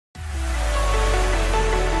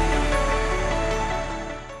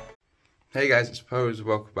Hey guys, it's Pose.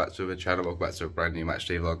 Welcome back to the channel. Welcome back to a brand new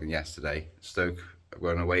Matchday vlog. And yesterday, Stoke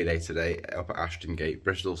were on a away day today up at Ashton Gate,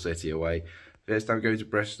 Bristol City away. First time going to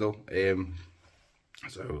Bristol, so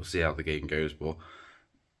we'll see how the game goes. But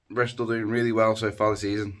Bristol doing really well so far this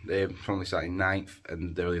season. They're currently starting 9th,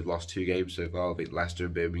 and they've only lost 2 games so far. I think Leicester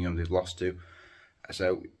and Birmingham they've lost 2,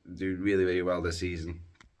 so doing really well this season.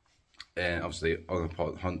 And obviously on the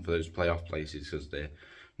hunt for those playoff places because they're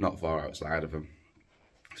not far outside of them.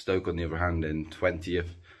 Stoke, on the other hand, in 20th,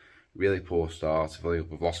 really poor start. We've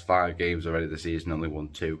lost 5 games already this season, only won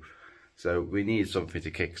 2. So we need something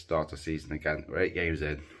to kick-start the season again. We're 8 games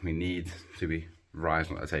in. We need to be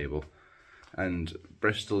rising at the table. And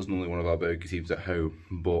Bristol's normally one of our bogey teams at home,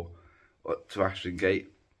 but up to Ashton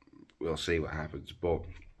Gate, we'll see what happens. But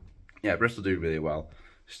yeah, Bristol do really well.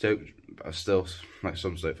 Stoke are still, like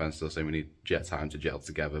some Stoke fans still saying we need time to gel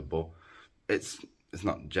together, but it's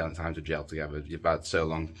not time to gel together. You've had so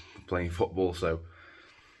long playing football, so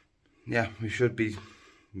yeah, we should be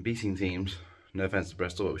beating teams. No offense to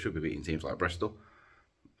Bristol, but we should be beating teams like Bristol.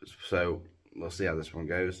 So we'll see how this one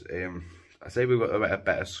goes. I say we've got a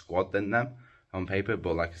better squad than them on paper,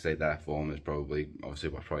 but like I say, their form is probably, obviously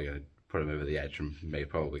we're probably going to put them over the edge and may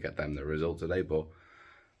probably get them the result today, but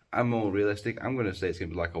I'm more realistic. I'm going to say it's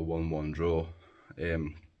going to be like a 1-1 draw.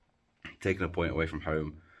 Taking a point away from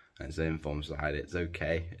home and it's an informed side, it's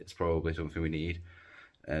okay. It's probably something we need.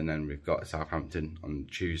 And then we've got Southampton on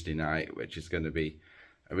Tuesday night, which is going to be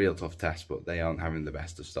a real tough test, but they aren't having the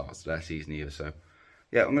best of starts to their season either. So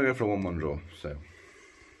yeah, I'm going to go for a 1-1 draw. So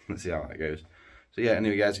let's see how that goes. So yeah,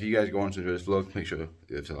 anyway guys, if you guys go on to enjoy this vlog, make sure you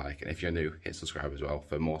leave a like. And if you're new, hit subscribe as well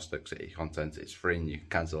for more Stoke City content. It's free and you can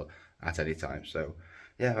cancel at any time. So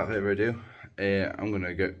yeah, without further ado, I'm going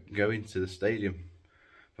to go into the stadium.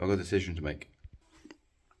 I've got a decision to make.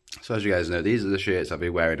 So as you guys know, these are the shirts I'll be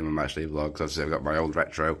wearing in my Matchday vlogs. Obviously I've got my old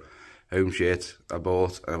retro home shirt I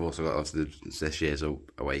bought, and I've also got obviously this year's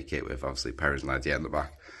away kit with obviously Perez and ID on the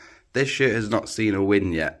back. This shirt has not seen a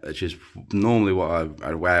win yet, which is normally what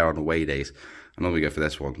I wear on away days. I normally go for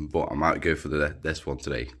this one, but I might go for this one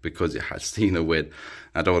today because it has seen a win.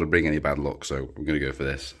 I don't want to bring any bad luck, so I'm going to go for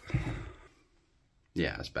this.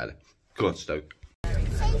 Yeah, that's better. Go on, Stoke.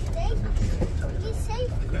 Safety. You're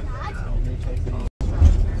safe, Dad.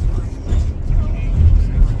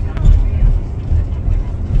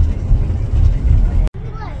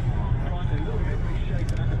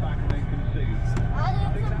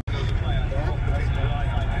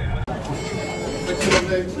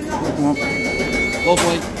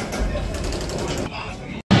 Lovely.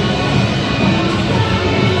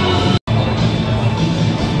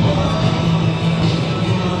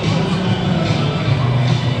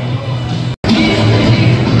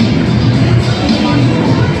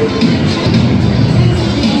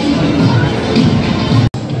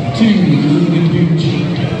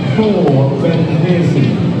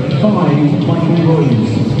 Michael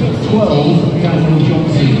Rose, 12, Daniel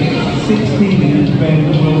Johnson, 16, Ben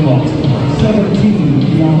Wilmot,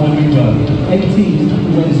 17, Yama Nuba,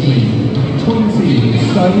 18, Wesley, 20,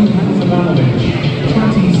 Stone Hansamanovich,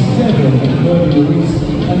 27, Bernie Lewis,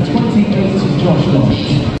 and 28, Josh Lodge.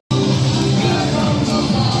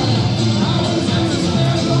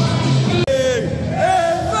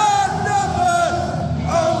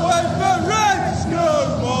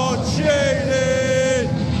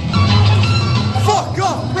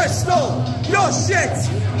 Bristol, you're shit!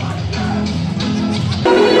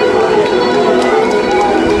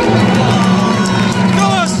 Go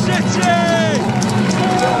on, City!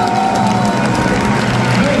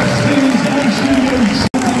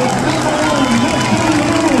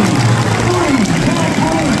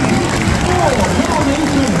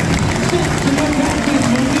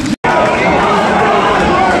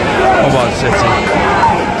 Come on, City.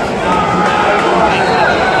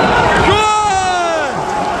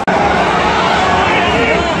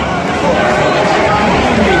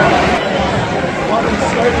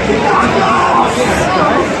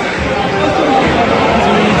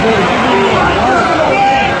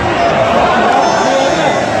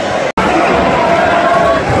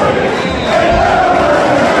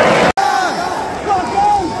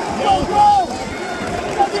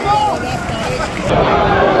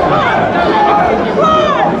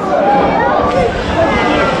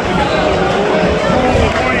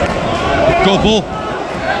 Go ball.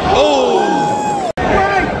 Oh!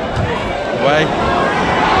 Way.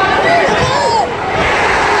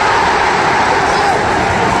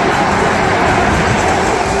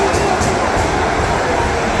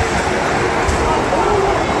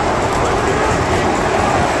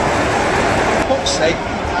 Fuck's sake.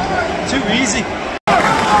 Too easy.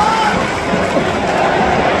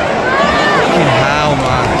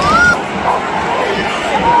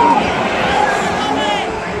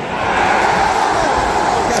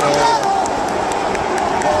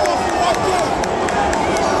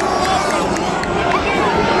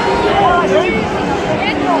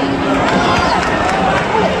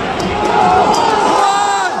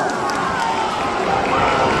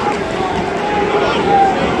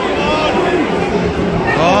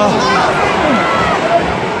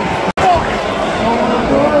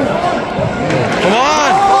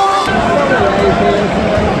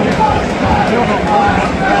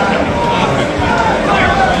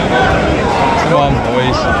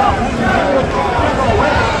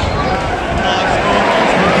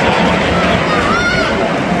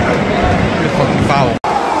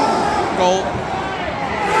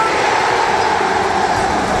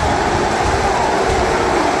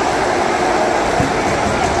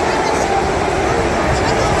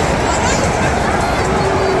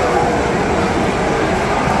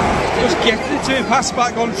 in, pass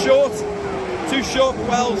back gone short. Too short for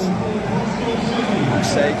Wells. For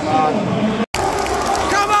sake, man.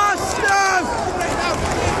 Come on, Stokes!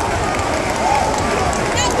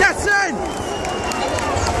 Get in!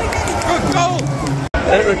 Good goal!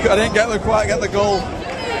 I didn't quite get the goal.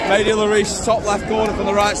 Made Ilarice, top left corner from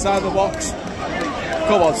the right side of the box.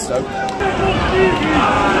 Come on, Stoke.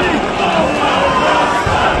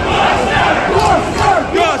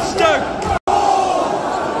 Good, Stoke!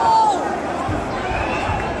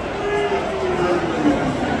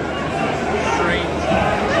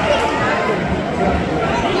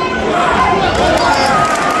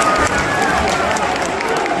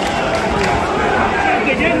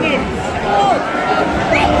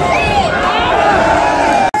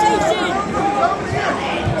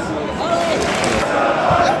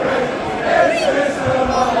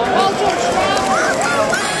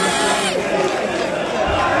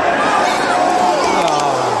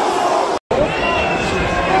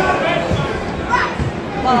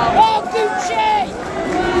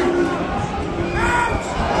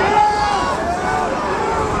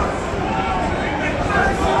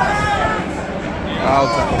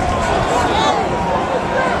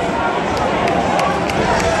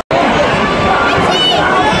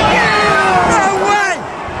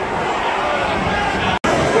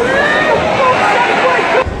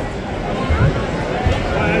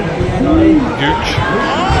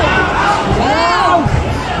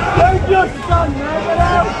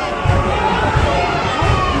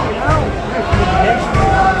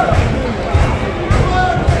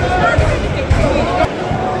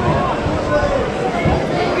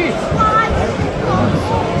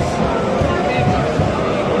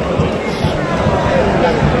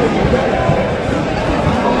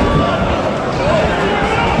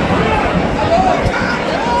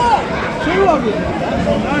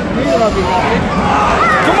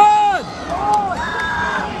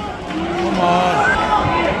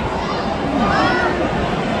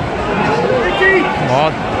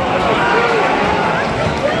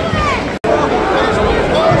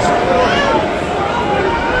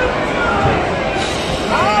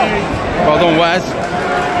 Well done, Wes.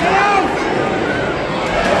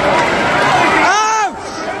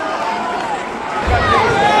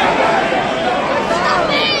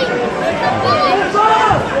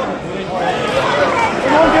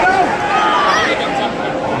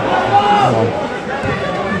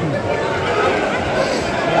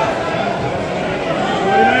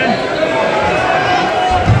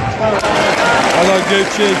 Hello,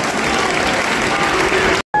 Gucci.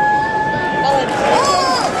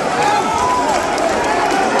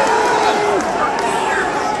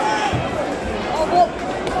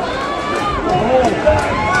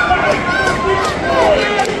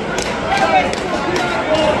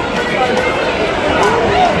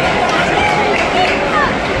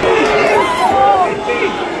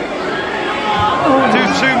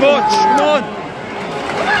 Too much, come on.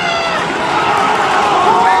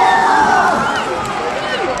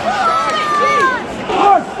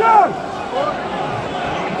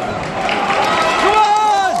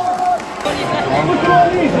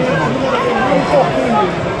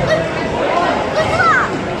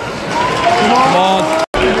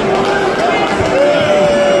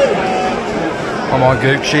 Come on,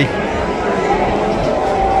 Gucci.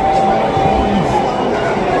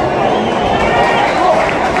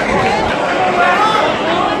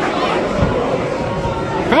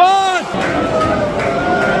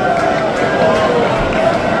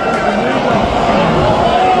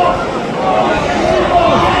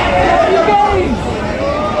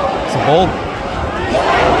 Ball.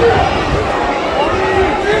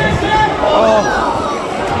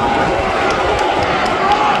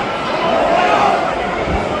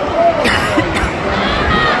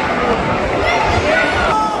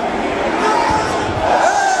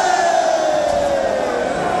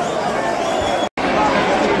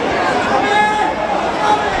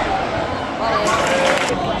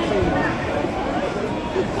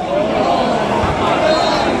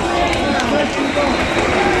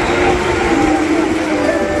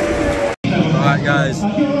 Guys,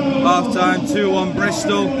 half time 2-1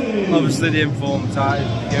 Bristol. Obviously the informed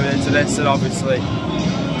tide giving it to this, and obviously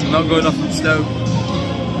not good enough from Stoke.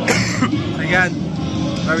 Again,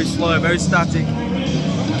 very slow, very static.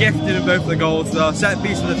 Gifted in both the goals though. Set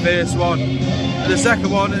piece for the first one. And the second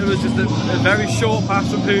one, it was just a very short pass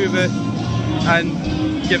from Hoover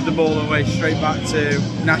and give the ball away straight back to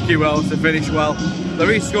Naki Wells to finish well.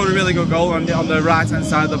 Larisse scored a really good goal on the right hand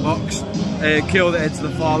side of the box. Killed it into the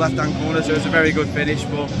far left hand corner, so it was a very good finish.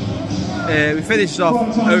 But we finished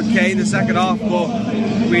off okay in the second half, but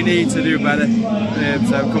we need to do better.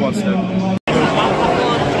 So come on, Stoke.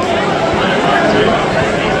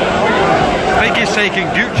 taking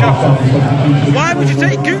Gooch off. Why would you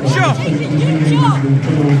take Gooch off?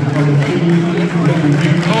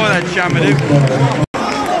 Oh, they're jamming him.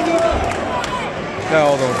 No,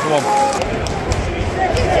 hold on, come on.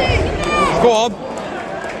 Go on.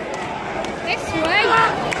 This way.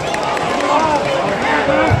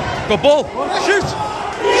 Go ball. Shoot.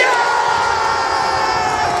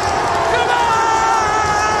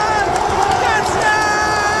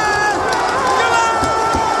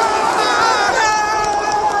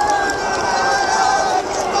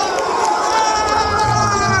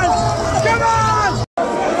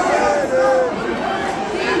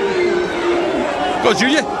 Go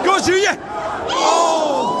Junior! Go Junior!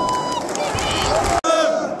 Oh!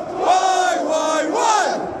 Why?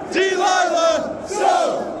 Delilah!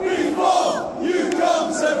 So, before you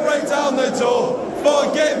come to break down the door,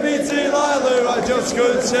 forget me, Delilah, I just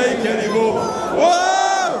couldn't take anymore.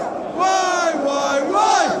 Whoa! Why?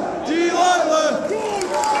 Delilah!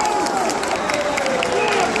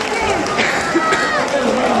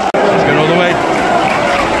 Let's go all the way.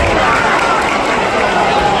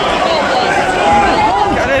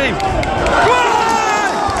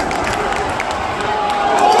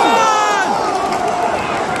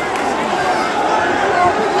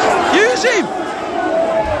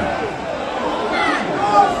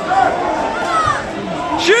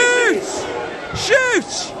 Shoot!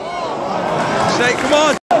 Say, come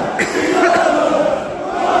on!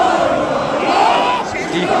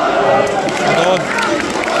 Hold on.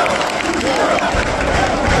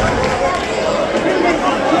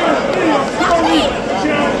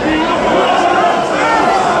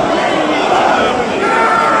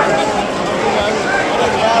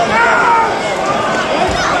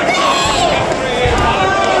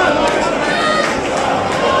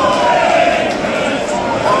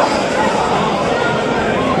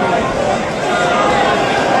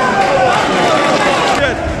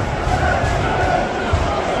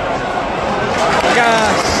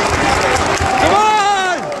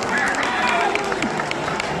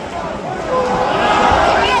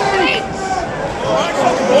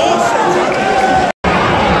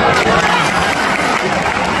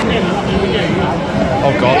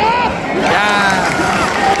 Oh God. Yeah.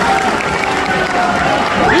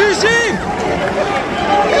 Easy.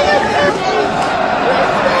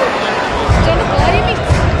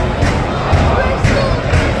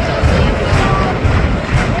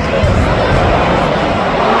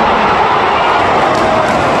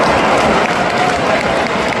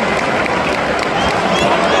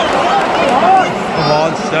 Come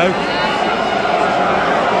on, Stoke.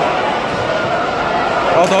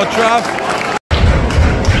 Hold on, Trav.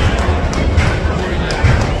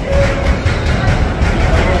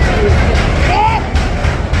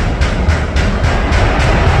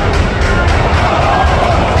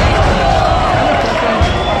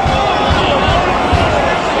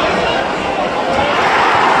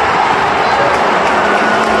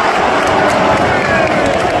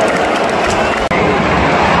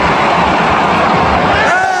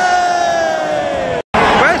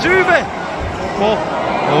 Ball.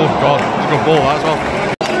 Oh God, it's a good ball that as well.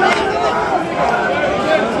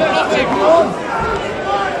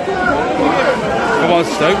 Come on,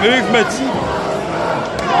 Stoke, movement.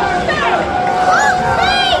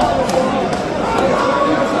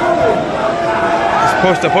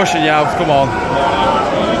 They're pushing you out, come on.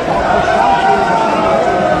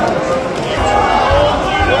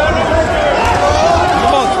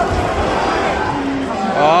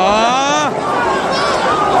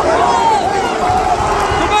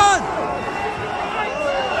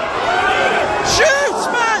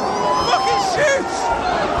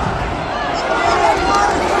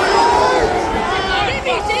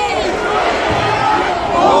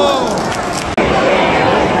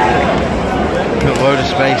 Load of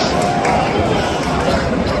space.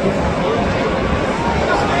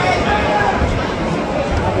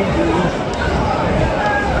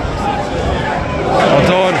 Well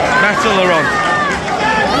done, metal are on.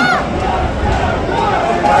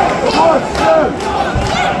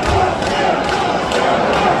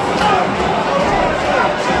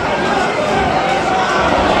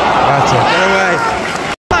 That's it, get away.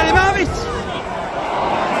 Let him have it.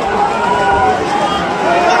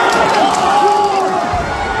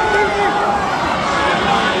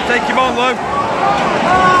 Take him on, Lo.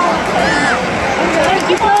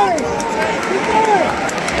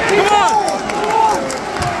 Come on!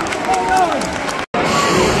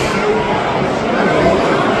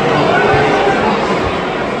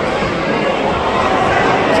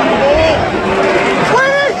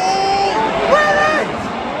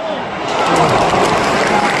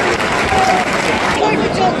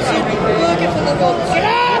 Johnson, working for the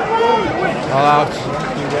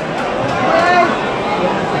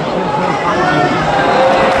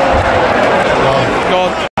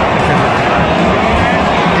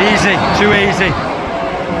Too easy.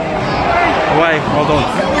 Away, well done.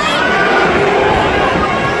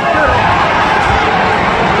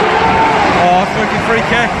 Oh, fucking free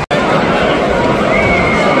kick.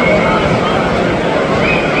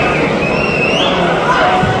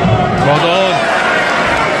 Well done.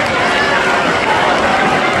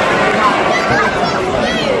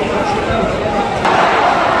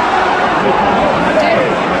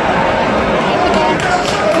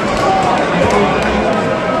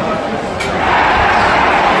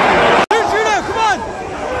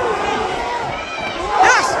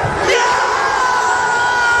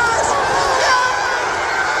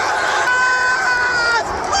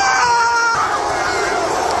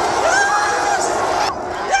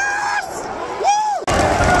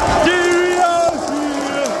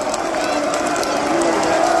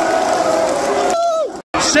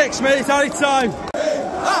 Minutes added time.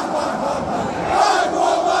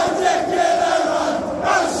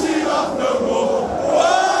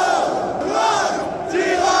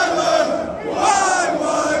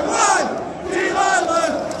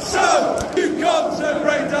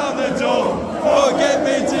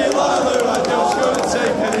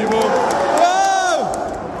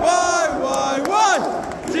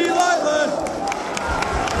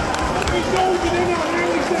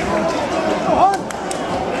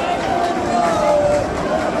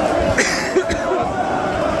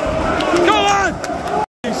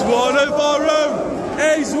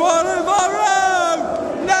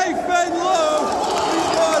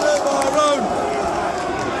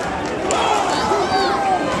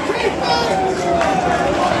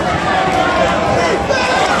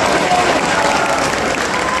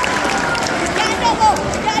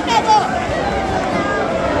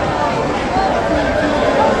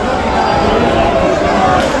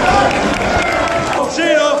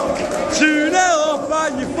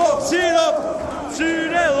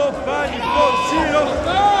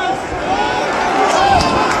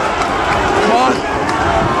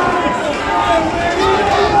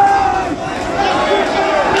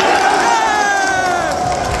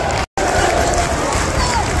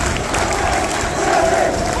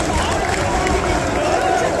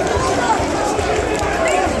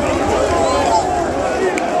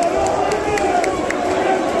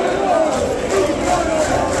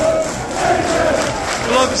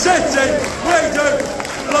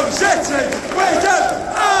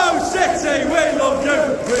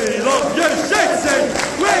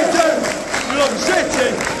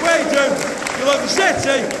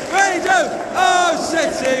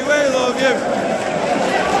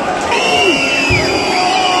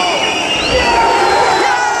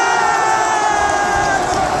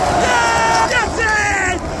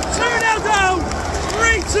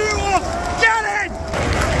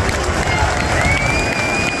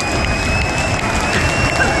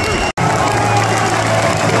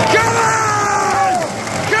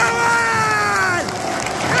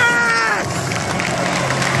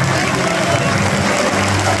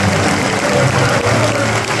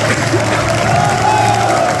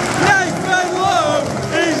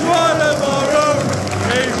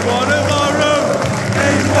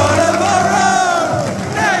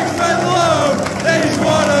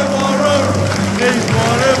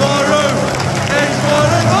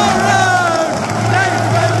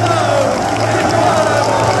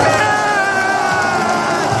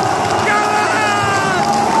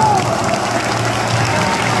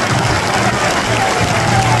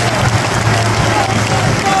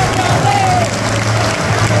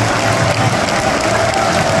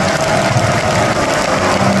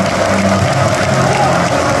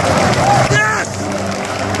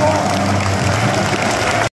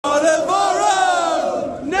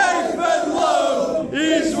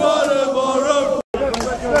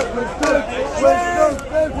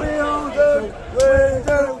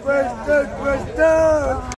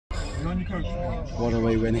 What a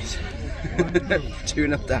way win it.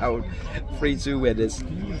 2-0 down, 3-2 winners.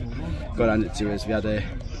 Got to hand it to us. We had a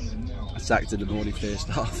sacked in the morning first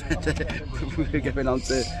half. We were going on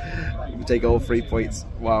to take all 3 points.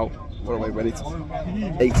 Wow, what a way win it.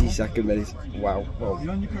 82nd minute. Wow.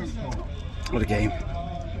 What a game.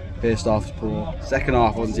 First half was poor. Second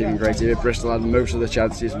half wasn't even great either. Bristol had most of the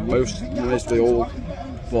chances, mostly all.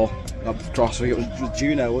 But cross, it was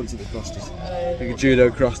Juno, wasn't it, that crossed it? I think Juno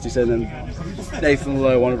crossed it in, and Nathan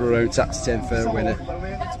Lowe, one of our own, tapped it in for a winner.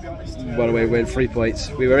 What a way win, 3 points.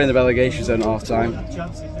 We were in the relegation zone at half time.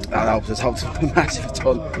 That helped us a massive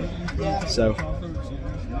ton. So,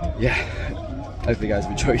 yeah, hopefully you guys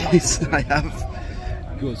have enjoyed this. I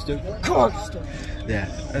have. Good stuff. Yeah,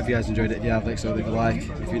 hope you guys enjoyed it. If you have, leave a like.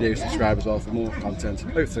 If you do, subscribe as well for more content,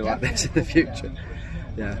 hopefully like this in the future.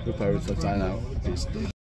 yeah, we're Pirates. Let's sign out. Peace.